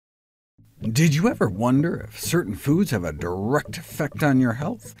Did you ever wonder if certain foods have a direct effect on your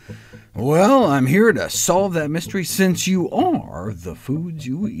health? Well, I'm here to solve that mystery, since you are the foods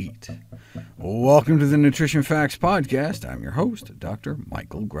you eat. Welcome to the Nutrition Facts Podcast. I'm your host, Dr.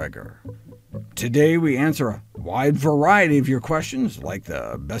 Michael Greger. Today we answer a wide variety of your questions, like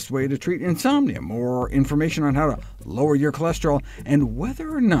the best way to treat insomnia, more information on how to lower your cholesterol, and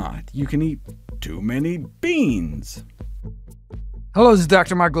whether or not you can eat too many beans. Hello, this is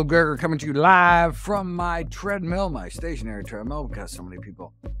Dr. Michael Greger coming to you live from my treadmill, my stationary treadmill, because so many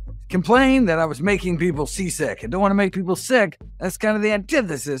people complain that I was making people seasick. I don't want to make people sick. That's kind of the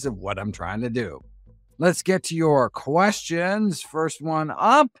antithesis of what I'm trying to do. Let's get to your questions. First one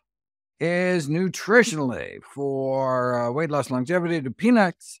up is nutritionally. For weight loss longevity, do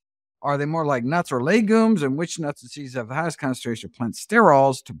peanuts, are they more like nuts or legumes? And which nuts and seeds have the highest concentration of plant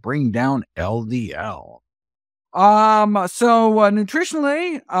sterols to bring down LDL?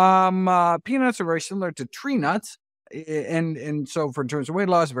 Nutritionally, peanuts are very similar to tree nuts. And so for in terms of weight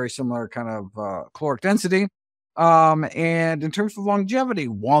loss, very similar kind of caloric density. And in terms of longevity,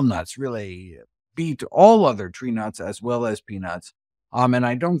 walnuts really beat all other tree nuts as well as peanuts. And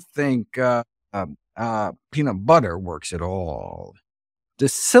I don't think peanut butter works at all.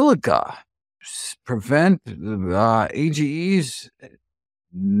 Does silica prevent AGEs?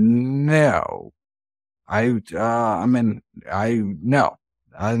 No. No.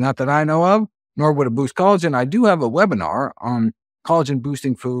 Not that I know of, nor would it boost collagen. I do have a webinar on collagen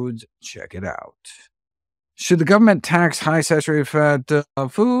boosting foods. Check it out. Should the government tax high saturated fat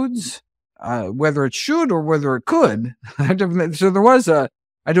foods? Whether it should or whether it could. I do have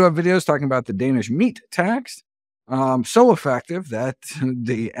videos talking about the Danish meat tax. So effective that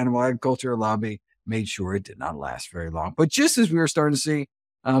the animal agriculture lobby made sure it did not last very long. But just as we were starting to see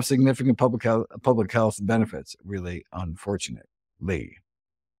significant public health benefits, really, unfortunately.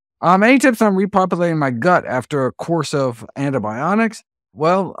 Any tips on repopulating my gut after a course of antibiotics?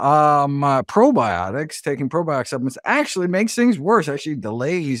 Well, probiotics, taking probiotic supplements actually makes things worse, actually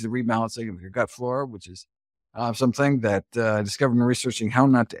delays the rebalancing of your gut flora, which is something that I discovered in researching how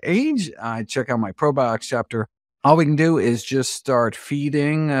not to age. I check out my probiotics chapter. All we can do is just start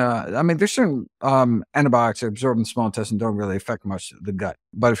feeding. There's certain antibiotics that absorb in the small intestine don't really affect much of the gut.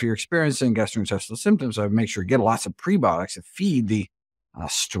 But if you're experiencing gastrointestinal symptoms, I would make sure you get lots of prebiotics to feed the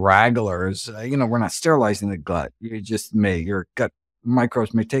stragglers. We're not sterilizing the gut. Your gut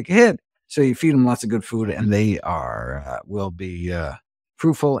microbes may take a hit. So you feed them lots of good food, and they will be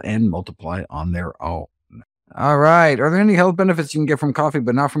fruitful and multiply on their own. All right. Are there any health benefits you can get from coffee,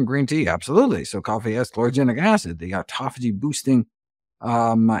 but not from green tea? Absolutely. So coffee has chlorogenic acid, the autophagy boosting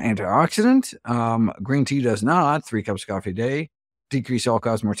antioxidant. Green tea does not. 3 cups of coffee a day decrease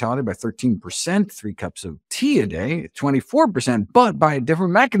all-cause mortality by 13%. 3 cups of tea a day, 24%, but by a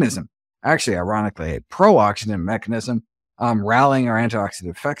different mechanism. Actually, ironically, a pro-oxidant mechanism, rallying our antioxidant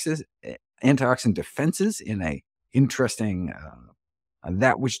defenses in a interesting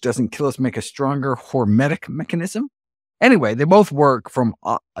that which doesn't kill us make a stronger hormetic mechanism. Anyway, they both work from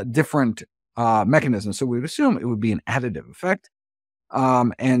different mechanisms, so we would assume it would be an additive effect.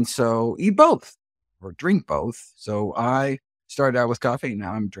 And so eat both or drink both. So I started out with coffee,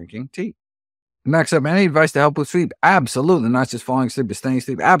 now I'm drinking tea. Next up, any advice to help with sleep? Absolutely. Not just falling asleep, but staying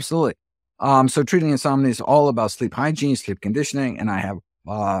asleep. Absolutely. So treating insomnia is all about sleep hygiene, sleep conditioning, and I have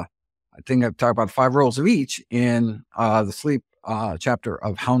I think I've talked about 5 roles of each in the sleep chapter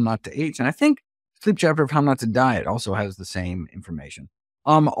of How Not to Age. And I think sleep chapter of How Not to Diet also has the same information.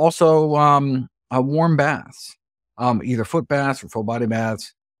 Warm baths, either foot baths or full body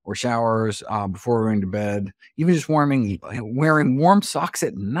baths or showers before going to bed. Even just wearing warm socks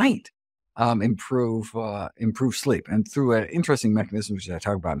at night improve sleep. And through an interesting mechanism, which I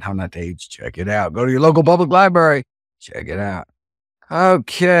talk about in How Not to Age, check it out. Go to your local public library, check it out.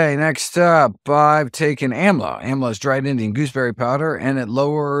 Okay, next up, I've taken AMLA. AMLA is dried Indian gooseberry powder, and it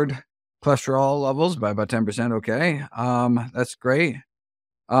lowered cholesterol levels by about 10%. Okay, that's great.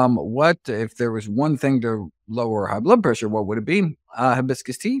 What if there was one thing to lower high blood pressure? What would it be?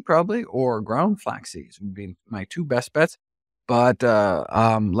 Hibiscus tea, probably, or ground flax seeds would be my 2 best bets. But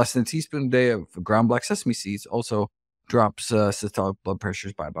less than a teaspoon a day of ground black sesame seeds also drops systolic blood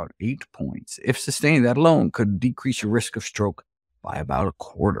pressures by about 8 points. If sustained, that alone could decrease your risk of stroke by about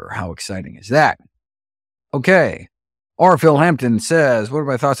 1/4. How exciting is that? Okay. Or Phil Hampton says, what are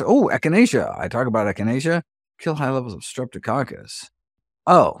my thoughts? Oh, echinacea. I talk about echinacea. Kill high levels of streptococcus.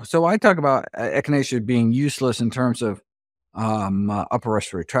 Oh, so I talk about echinacea being useless in terms of upper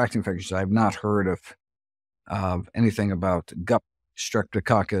respiratory tract infections. I've not heard of anything about gut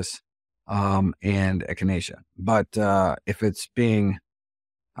streptococcus and echinacea. But if it's being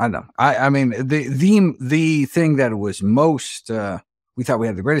I know. I mean, the thing that was most, we thought we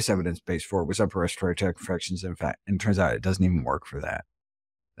had the greatest evidence base for was upper respiratory tract infections. In fact, and it turns out it doesn't even work for that.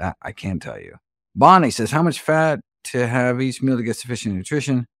 That I can tell you. Bonnie says, how much fat to have each meal to get sufficient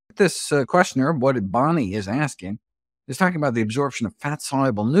nutrition? This questioner, what Bonnie is asking, is talking about the absorption of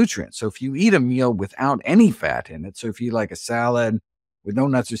fat-soluble nutrients. So if you eat a meal without any fat in it, so if you eat like a salad with no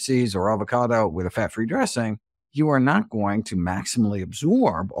nuts or seeds or avocado with a fat-free dressing, you are not going to maximally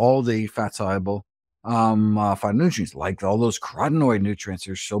absorb all the fat-soluble phytonutrients, like all those carotenoid nutrients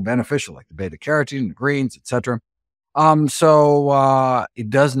are so beneficial, like the beta-carotene, the greens, etc. So it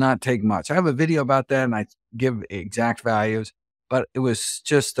does not take much. I have a video about that, and I give exact values, but it was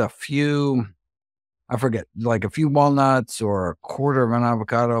just a few, I forget, like a few walnuts or a quarter of an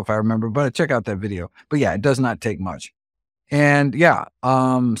avocado, if I remember, but check out that video. But yeah, it does not take much. And yeah,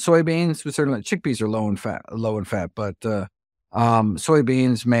 soybeans, certainly chickpeas are low in fat, but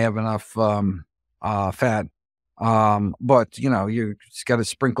soybeans may have enough fat. But you just got to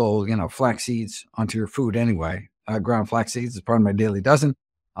sprinkle, flax seeds onto your food anyway. Ground flax seeds is part of my daily dozen.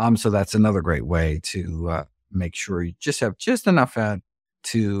 So that's another great way to make sure you just have just enough fat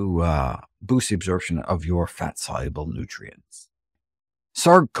to boost the absorption of your fat-soluble nutrients.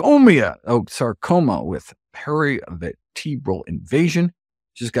 Sarcoma with perivertebral invasion.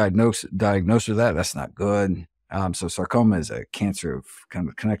 Just diagnosed with that. That's not good. So sarcoma is a cancer of kind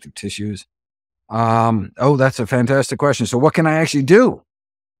of connective tissues. That's a fantastic question. So what can I actually do?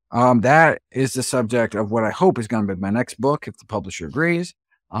 That is the subject of what I hope is going to be my next book, if the publisher agrees.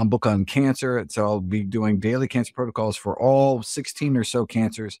 Book on cancer. So I'll be doing daily cancer protocols for all 16 or so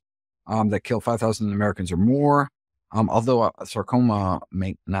cancers that kill 5,000 Americans or more. Although sarcoma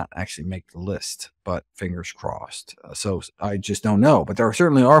may not actually make the list, but fingers crossed. So I just don't know. But there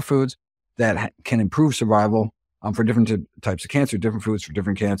certainly are foods that can improve survival for different types of cancer, different foods for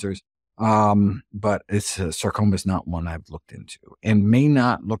different cancers. But sarcoma is not one I've looked into and may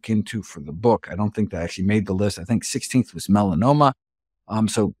not look into for the book. I don't think that actually made the list. I think 16th was melanoma.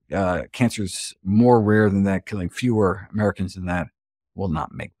 So cancer is more rare than that, killing fewer Americans than that. Will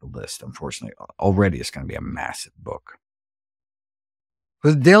not make the list, unfortunately. Already it's going to be a massive book.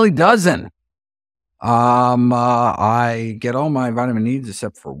 For the Daily Dozen, I get all my vitamin needs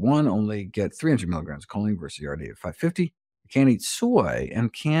except for one, only get 300 milligrams of choline versus ERD at 550. I can't eat soy and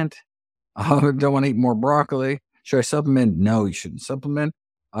don't want to eat more broccoli. Should I supplement? No, you shouldn't supplement.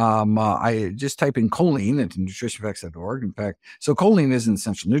 I just type in choline into NutritionFacts.org. In fact, so choline is an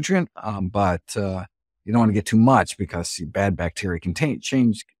essential nutrient, but you don't want to get too much because bad bacteria can turn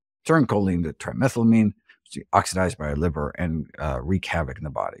choline to trimethylamine, which is oxidized by our liver and wreak havoc in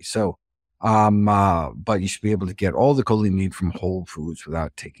the body. So, but you should be able to get all the choline you need from whole foods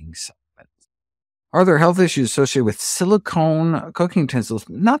without taking supplements. Are there health issues associated with silicone cooking utensils?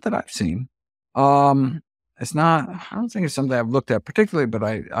 Not that I've seen. It's not, I don't think it's something I've looked at particularly, but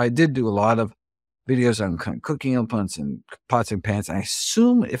I did do a lot of videos on cooking implements and pots and pans. I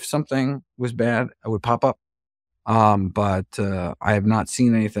assume if something was bad, it would pop up. But I have not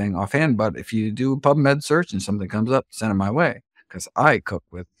seen anything offhand. But if you do a PubMed search and something comes up, send it my way, because I cook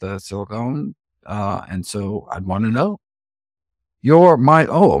with silicone, and so I'd want to know.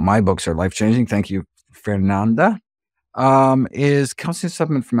 My books are life-changing. Thank you, Fernanda. Is calcium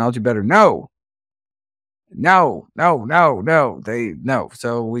supplement from algae better? No.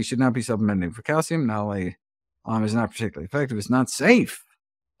 So we should not be supplementing for calcium. Not only is not particularly effective, it's not safe.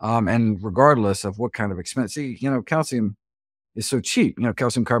 And regardless of what kind of expense, calcium is so cheap.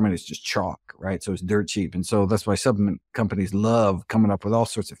 Calcium carbonate is just chalk, right? So it's dirt cheap. And so that's why supplement companies love coming up with all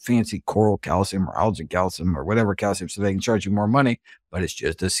sorts of fancy coral calcium or algae calcium or whatever calcium so they can charge you more money, but it's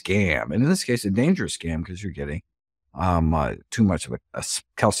just a scam. And in this case, a dangerous scam because you're getting too much of a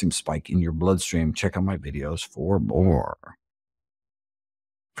calcium spike in your bloodstream. Check out my videos for more.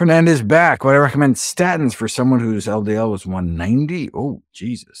 Fernandez back. Would I recommend statins for someone whose LDL was 190? Oh,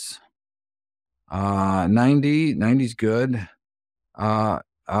 Jesus. 90 is good. But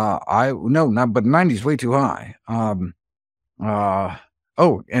 90 is way too high. And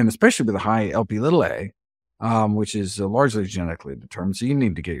especially with a high LP(a), which is largely genetically determined. So you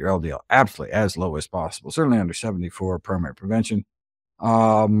need to get your LDL absolutely as low as possible, certainly under 70 for primary prevention.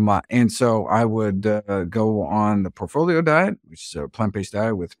 And so I would go on the portfolio diet, which is a plant-based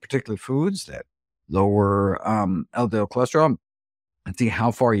diet with particular foods that lower LDL cholesterol, and see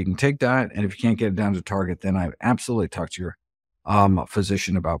how far you can take that. And if you can't get it down to target, then I would absolutely talk to your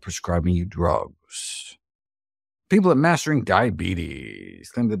physician about prescribing you drugs. People at Mastering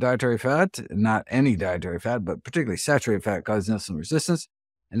Diabetes claim the dietary fat, not any dietary fat, but particularly saturated fat, causes insulin resistance.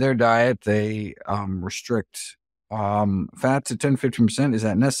 In their diet, they restrict fats at 10-15%. Is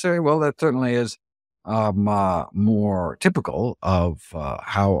that necessary? Well, that certainly is more typical of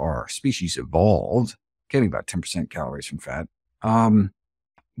how our species evolved, getting about 10% calories from fat.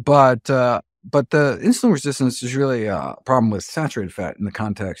 But the insulin resistance is really a problem with saturated fat in the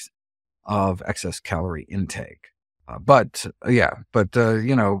context of excess calorie intake.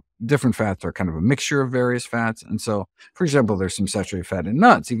 Different fats are kind of a mixture of various fats. And so, for example, there's some saturated fat in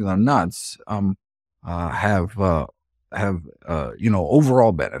nuts, even though nuts have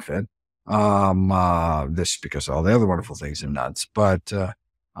overall benefit. This because of all the other wonderful things in nuts. But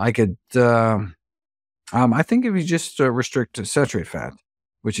I think if you just restrict to saturated fat,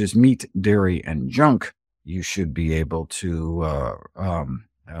 which is meat, dairy, and junk, you should be able to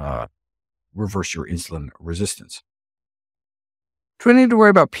reverse your insulin resistance. Do I need to worry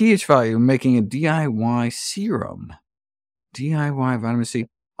about pH value making a DIY serum? DIY vitamin C.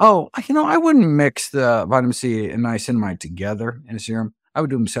 Oh, I wouldn't mix the vitamin C and niacinamide together in a serum. I would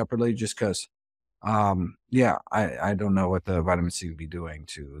do them separately just because, I don't know what the vitamin C would be doing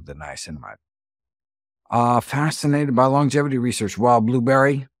to the niacinamide. Fascinated by longevity research. Wild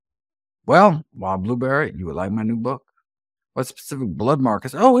blueberry. Well, wild blueberry, you would like my new book. What specific blood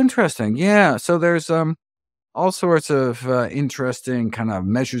markers? Oh, interesting. Yeah. So there's all sorts of interesting kind of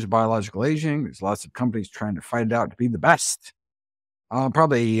measures of biological aging. There's lots of companies trying to fight it out to be the best.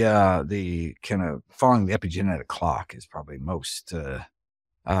 Probably the kind of following the epigenetic clock is probably most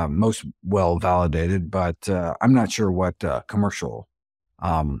well validated, but I'm not sure what commercial.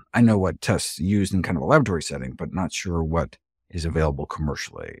 I know what tests used in kind of a laboratory setting, but not sure what is available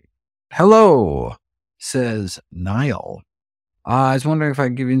commercially. Hello, says Niall. I was wondering if I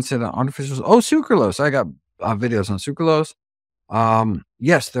could give you insight on artificial. Oh, sucralose. I got videos on sucralose.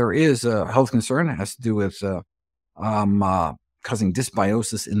 Yes, there is a health concern. It has to do with causing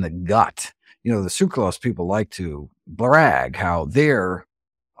dysbiosis in the gut. The sucralose people like to brag how their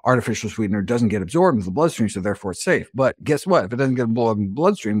artificial sweetener doesn't get absorbed into the bloodstream, so therefore it's safe. But guess what? If it doesn't get absorbed in the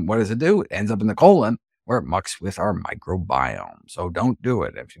bloodstream, what does it do? It ends up in the colon, where it mucks with our microbiome. So don't do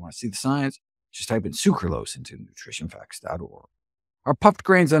it. If you want to see the science, just type in sucralose into NutritionFacts.org. Are puffed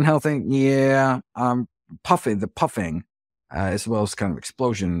grains unhealthy? Yeah. Puffing, as well as kind of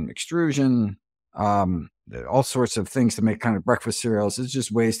explosion, extrusion, all sorts of things to make kind of breakfast cereals. It's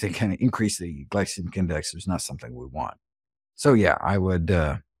just ways to kind of increase the glycemic index. It's not something we want. So yeah, I would,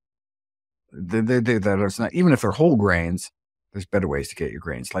 that is not, even if they're whole grains, there's better ways to get your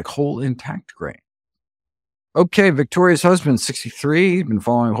grains, like whole intact grain. Okay, Victoria's husband, 63, been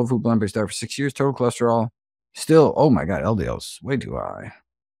following a whole food blend-based diet for 6 years, total cholesterol. Still, oh my God, LDL's way too high.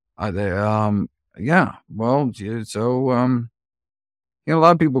 Yeah, well, so, a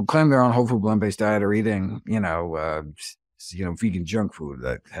lot of people claim they're on whole food blend-based diet or eating, vegan junk food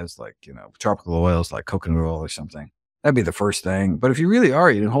that has tropical oils like coconut oil or something. That'd be the first thing. But if you really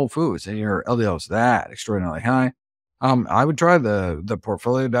are eating whole foods and your LDL is that extraordinarily high, I would try the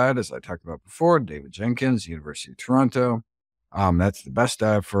portfolio diet, as I talked about before. David Jenkins, University of Toronto. That's the best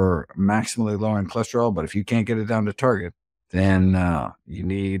diet for maximally lowering cholesterol. But if you can't get it down to target, then you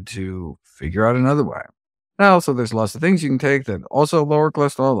need to figure out another way. Now, also, there's lots of things you can take that also lower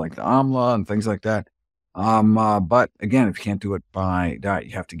cholesterol, like the amla and things like that. But again, if you can't do it by diet,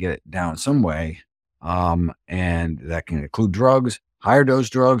 you have to get it down some way. And that can include drugs, higher dose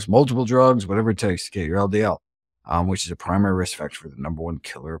drugs, multiple drugs, whatever it takes to get your LDL, which is a primary risk factor for the number one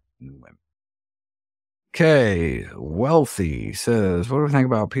killer in women. Okay, Wealthy says, what do we think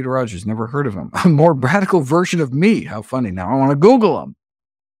about Peter Rogers? Never heard of him. A more radical version of me. How funny. Now I want to Google him.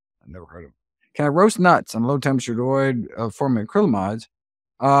 I've never heard of him. Can I roast nuts on low temperature to avoid forming acrylamides?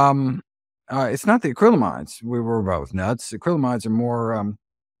 It's not the acrylamides we worry about with nuts. Acrylamides are more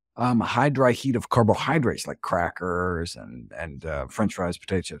high dry heat of carbohydrates like crackers and French fries,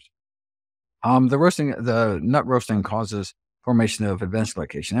 potato chips. The nut roasting causes formation of advanced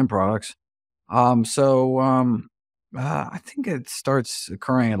glycation end products. I think it starts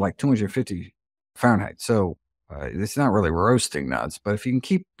occurring at like 250 Fahrenheit. So it's not really roasting nuts, but if you can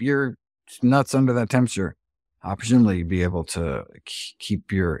keep your nuts under that temperature, presumably you'd be able to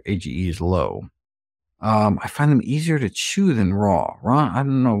keep your AGEs low. I find them easier to chew than raw. I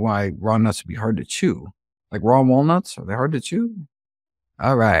don't know why raw nuts would be hard to chew. Like raw walnuts, are they hard to chew?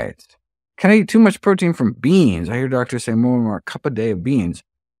 All right. Can I eat too much protein from beans? I hear doctors say more and more a cup a day of beans.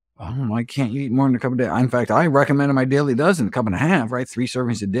 Oh, I can't eat more than a cup a day. In fact, I recommend my daily dozen, a cup and a half, right? 3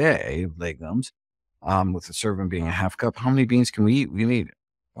 servings a day of legumes, with the serving being a half cup. How many beans can we eat? We need.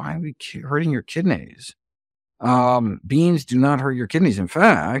 Why are we hurting your kidneys? Beans do not hurt your kidneys. In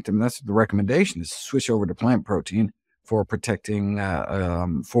fact, that's the recommendation is to switch over to plant protein for protecting,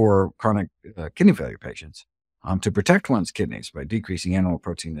 for chronic kidney failure patients. to protect one's kidneys by decreasing animal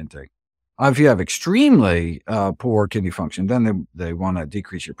protein intake. If you have extremely poor kidney function, then they want to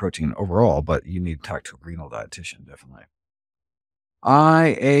decrease your protein overall, but you need to talk to a renal dietitian, definitely.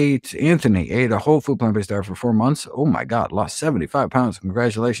 Anthony ate a whole food plant-based diet for 4 months. Oh my God, lost 75 pounds.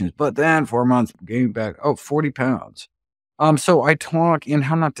 Congratulations. But then 4 months, gained back, 40 pounds. So I talk in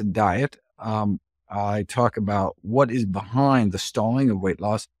How Not to Diet. I talk about what is behind the stalling of weight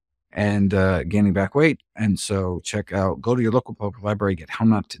loss and gaining back weight. And so go to your local public library, get How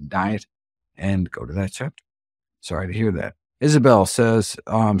Not to Diet, and go to that chapter. Sorry to hear that. Isabel says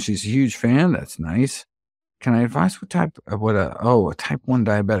she's a huge fan. That's nice. Can I advise a type 1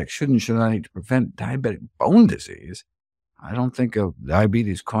 diabetic should I eat to prevent diabetic bone disease? I don't think of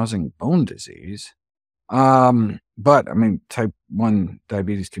diabetes causing bone disease. But I mean, type 1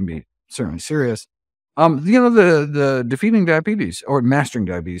 diabetes can be certainly serious. The defeating diabetes or mastering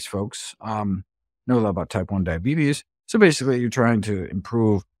diabetes folks, know a lot about type 1 diabetes. So basically you're trying to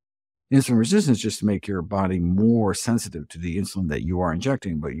improve insulin resistance just to make your body more sensitive to the insulin that you are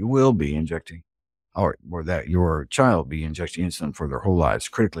injecting, but you will be injecting or that your child be injecting insulin for their whole lives.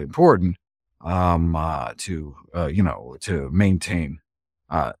 Critically important, to maintain,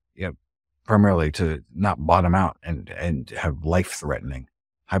 primarily to not bottom out and have life-threatening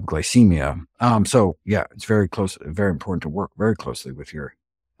hypoglycemia. It's very important to work very closely with your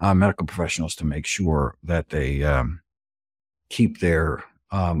medical professionals to make sure that they keep their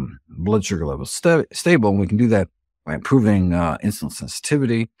blood sugar levels stable. And we can do that by improving insulin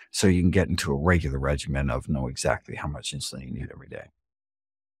sensitivity so you can get into a regular regimen of know exactly how much insulin you need every day.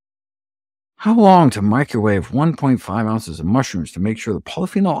 How long to microwave 1.5 ounces of mushrooms to make sure the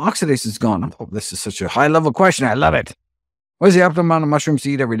polyphenol oxidase is gone? Oh, this is such a high-level question. I love it. What is the optimal amount of mushrooms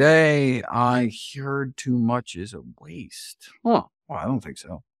to eat every day? I heard too much is a waste. Oh, well, I don't think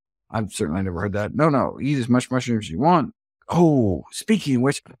so. I've certainly never heard that. No, eat as much mushrooms as you want. Oh, speaking of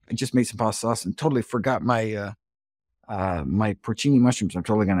which, I just made some pasta sauce and totally forgot my my porcini mushrooms. I'm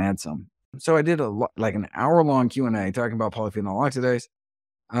totally going to add some. So I did an hour-long Q&A talking about polyphenol oxidase.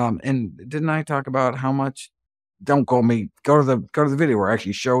 And didn't I talk about how much? Don't call me. Go to the video where I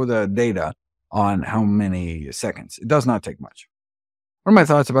actually show the data on how many seconds. It does not take much. What are my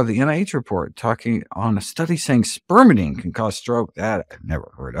thoughts about the NIH report talking on a study saying spermidine can cause stroke? That I've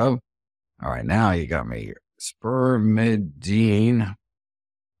never heard of. All right, now you got me here. Spermidine.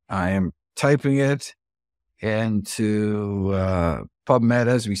 I am typing it into PubMed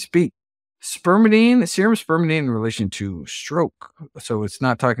as we speak. Serum spermidine in relation to stroke. So it's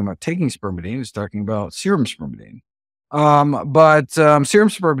not talking about taking spermidine, it's talking about serum spermidine. Serum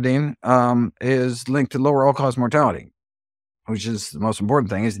spermidine is linked to lower all-cause mortality, which is the most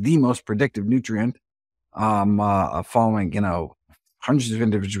important thing. It's the most predictive nutrient following, hundreds of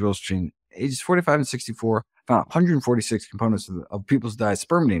individuals between ages 45 and 64, found 146 components of people's diet.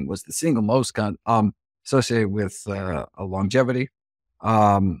 Spermidine was the single most associated with longevity.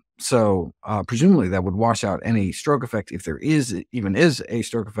 Presumably that would wash out any stroke effect if there even is a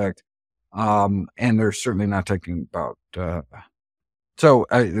stroke effect. And they're certainly not talking about,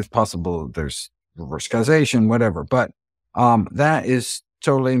 it's possible there's reverse causation, whatever, but, that is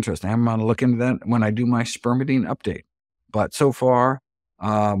totally interesting. I'm going to look into that when I do my spermidine update, but so far,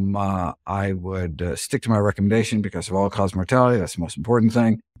 I would stick to my recommendation because of all-cause mortality. That's the most important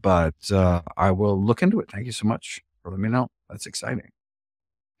thing, but, I will look into it. Thank you so much for letting me know. That's exciting.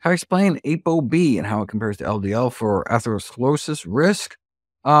 How to explain ApoB and how it compares to LDL for atherosclerosis risk.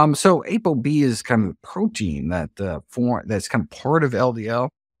 So ApoB is kind of the protein that's kind of part of LDL.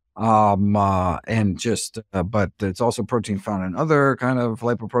 But it's also protein found in other kind of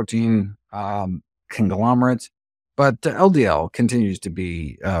lipoprotein conglomerates. But LDL continues to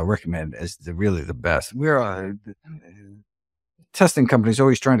be recommended as really the best. We're testing companies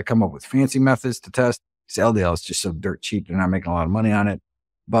always trying to come up with fancy methods to test. Because LDL is just so dirt cheap; they're not making a lot of money on it.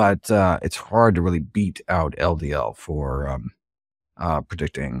 But it's hard to really beat out LDL for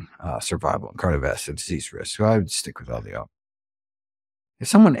predicting survival and cardiovascular disease risk. So I would stick with LDL. If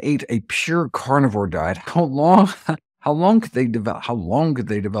someone ate a pure carnivore diet, how long could they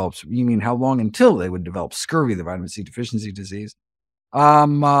develop? You mean how long until they would develop scurvy, the vitamin C deficiency disease?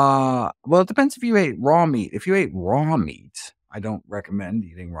 Well, it depends if you ate raw meat. If you ate raw meat, I don't recommend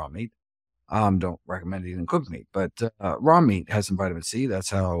eating raw meat. Don't recommend eating cooked meat, but raw meat has some vitamin C. That's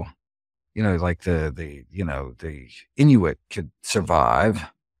how, like the Inuit could survive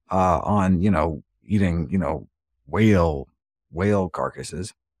on, eating, whale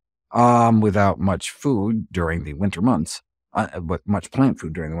carcasses without much food during the winter months, but much plant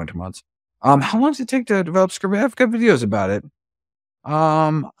food during the winter months. How long does it take to develop scurvy? I've got videos about it.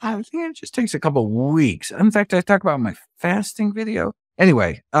 I think it just takes a couple weeks. In fact, I talk about my fasting video.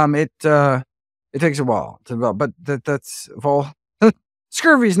 Anyway, it takes a while to develop, but that's all.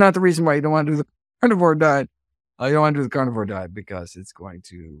 Scurvy is not the reason why you don't want to do the carnivore diet. You don't want to do the carnivore diet because it's going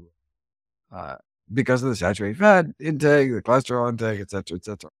to, because of the saturated fat intake, the cholesterol intake, etc.,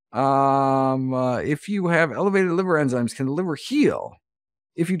 etc. If you have elevated liver enzymes, can the liver heal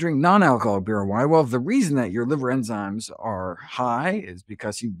if you drink non-alcoholic beer or wine? Well, the reason that your liver enzymes are high is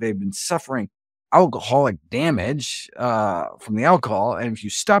because they've been suffering alcoholic damage from the alcohol. And if you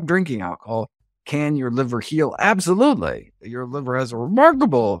stop drinking alcohol, can your liver heal? Absolutely. Your liver has a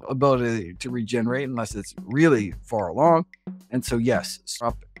remarkable ability to regenerate unless it's really far along. And so, yes,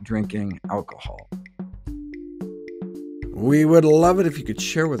 stop drinking alcohol. We would love it if you could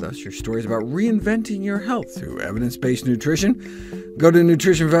share with us your stories about reinventing your health through evidence-based nutrition. Go to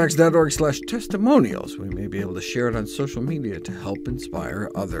NutritionFacts.org/testimonials. We may be able to share it on social media to help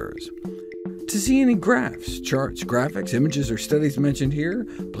inspire others. To see any graphs, charts, graphics, images, or studies mentioned here,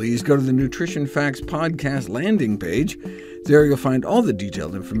 please go to the NutritionFacts Podcast landing page. There you'll find all the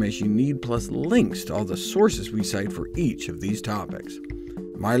detailed information you need, plus links to all the sources we cite for each of these topics.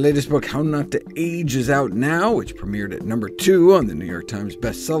 My latest book, How Not to Age, is out now, which premiered at number 2 on the New York Times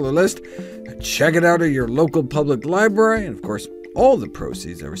bestseller list. Check it out at your local public library, and of course, all the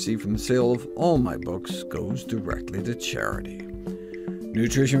proceeds I receive from the sale of all my books goes directly to charity.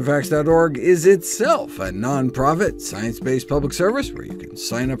 NutritionFacts.org is itself a nonprofit, science-based public service where you can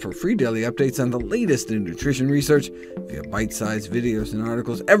sign up for free daily updates on the latest in nutrition research via bite-sized videos and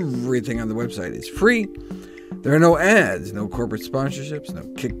articles. Everything on the website is free. There are no ads, no corporate sponsorships, no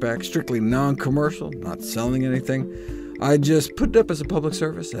kickbacks, strictly non-commercial, not selling anything. I just put it up as a public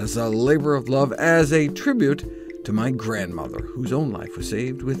service, as a labor of love, as a tribute to my grandmother, whose own life was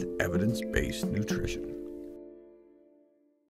saved with evidence-based nutrition.